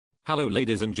Hello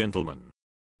ladies and gentlemen.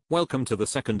 Welcome to the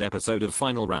second episode of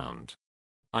Final Round.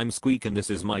 I'm Squeek and this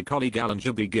is my colleague Alan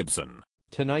Gibby Gibson.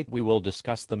 Tonight we will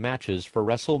discuss the matches for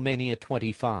Wrestlemania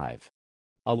 25.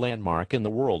 A landmark in the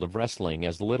world of wrestling,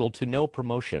 as little to no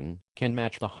promotion can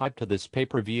match the hype to this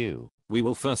pay-per-view. We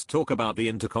will first talk about the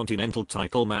Intercontinental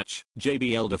title match.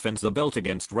 JBL defends the belt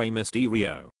against Rey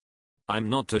Mysterio. I'm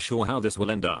not too sure how this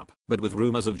will end up, but with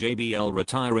rumors of JBL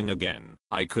retiring again,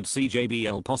 I could see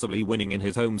JBL possibly winning in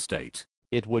his home state.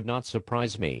 It would not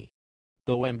surprise me.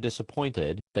 Though I'm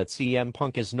disappointed that CM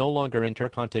Punk is no longer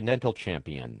Intercontinental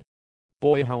Champion.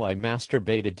 Boy, how I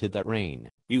masturbated to that reign.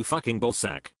 You fucking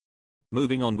ballsack.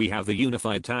 Moving on, we have the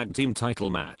Unified Tag Team title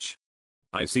match.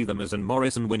 I see the Miz and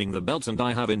Morrison winning the belts and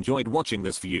I have enjoyed watching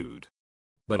this feud.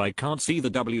 But I can't see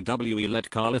the WWE let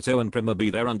Carlito and Prima be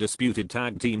their undisputed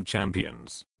tag team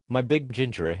champions. My big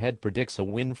ginger head predicts a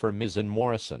win for Miz and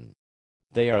Morrison.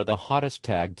 They are the hottest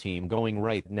tag team going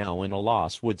right now and a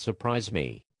loss would surprise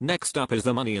me. Next up is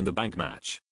the Money in the Bank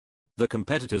match. The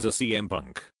competitors are CM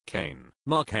Punk, Kane,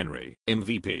 Mark Henry,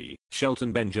 MVP,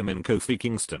 Shelton Benjamin, Kofi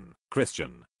Kingston,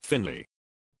 Christian, Finlay.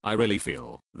 I really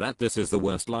feel that this is the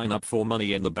worst lineup for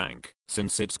Money in the Bank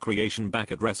since its creation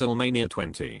back at WrestleMania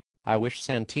 20. I wish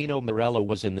Santino Marella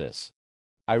was in this.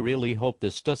 I really hope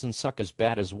this doesn't suck as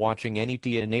bad as watching any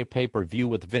TNA pay-per-view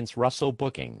with Vince Russell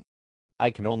booking. I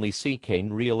can only see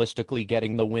Kane realistically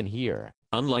getting the win here.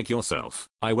 Unlike yourself,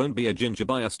 I won't be a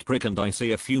ginger-biased prick and I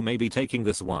see a few maybe taking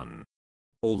this one.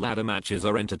 All ladder matches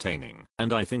are entertaining,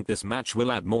 and I think this match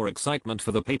will add more excitement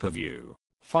for the pay-per-view.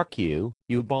 Fuck you,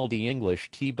 you baldy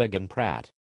English teabag and Pratt.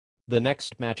 The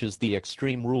next match is the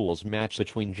Extreme Rules match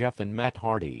between Jeff and Matt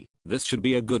Hardy. This should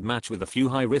be a good match with a few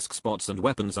high-risk spots and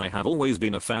weapons. I have always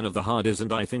been a fan of the Hardys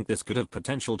and I think this could have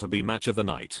potential to be match of the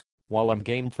night. While I'm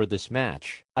game for this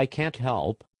match, I can't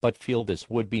help but feel this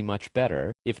would be much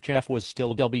better if Jeff was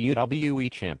still WWE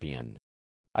Champion.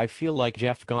 I feel like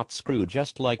Jeff got screwed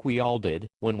just like we all did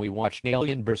when we watched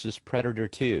Alien vs Predator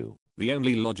 2. The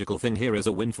only logical thing here is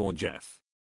a win for Jeff.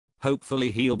 Hopefully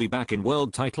he'll be back in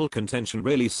world title contention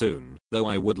really soon, though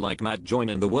I would like Matt join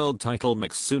in the world title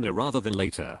mix sooner rather than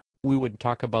later. We would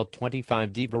talk about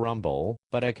 25 Diva Rumble,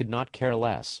 but I could not care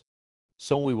less.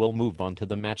 So we will move on to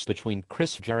the match between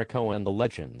Chris Jericho and the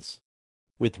Legends.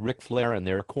 With Ric Flair in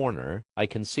their corner, I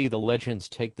can see the Legends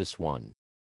take this one.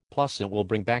 Plus it will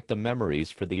bring back the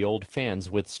memories for the old fans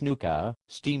with Snuka,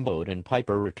 Steamboat and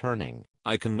Piper returning.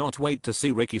 I cannot wait to see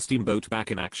Ricky Steamboat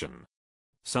back in action.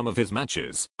 Some of his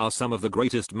matches are some of the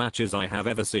greatest matches I have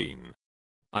ever seen.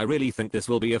 I really think this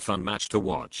will be a fun match to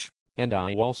watch. And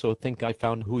I also think I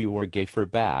found who you were gay for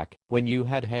back when you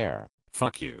had hair.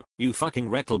 Fuck you, you fucking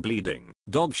rectal bleeding,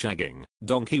 dog shagging,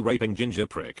 donkey raping ginger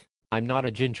prick. I'm not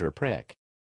a ginger prick.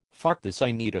 Fuck this,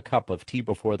 I need a cup of tea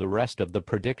before the rest of the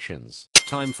predictions.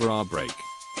 Time for our break.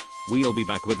 We'll be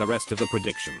back with the rest of the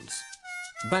predictions.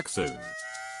 Back soon.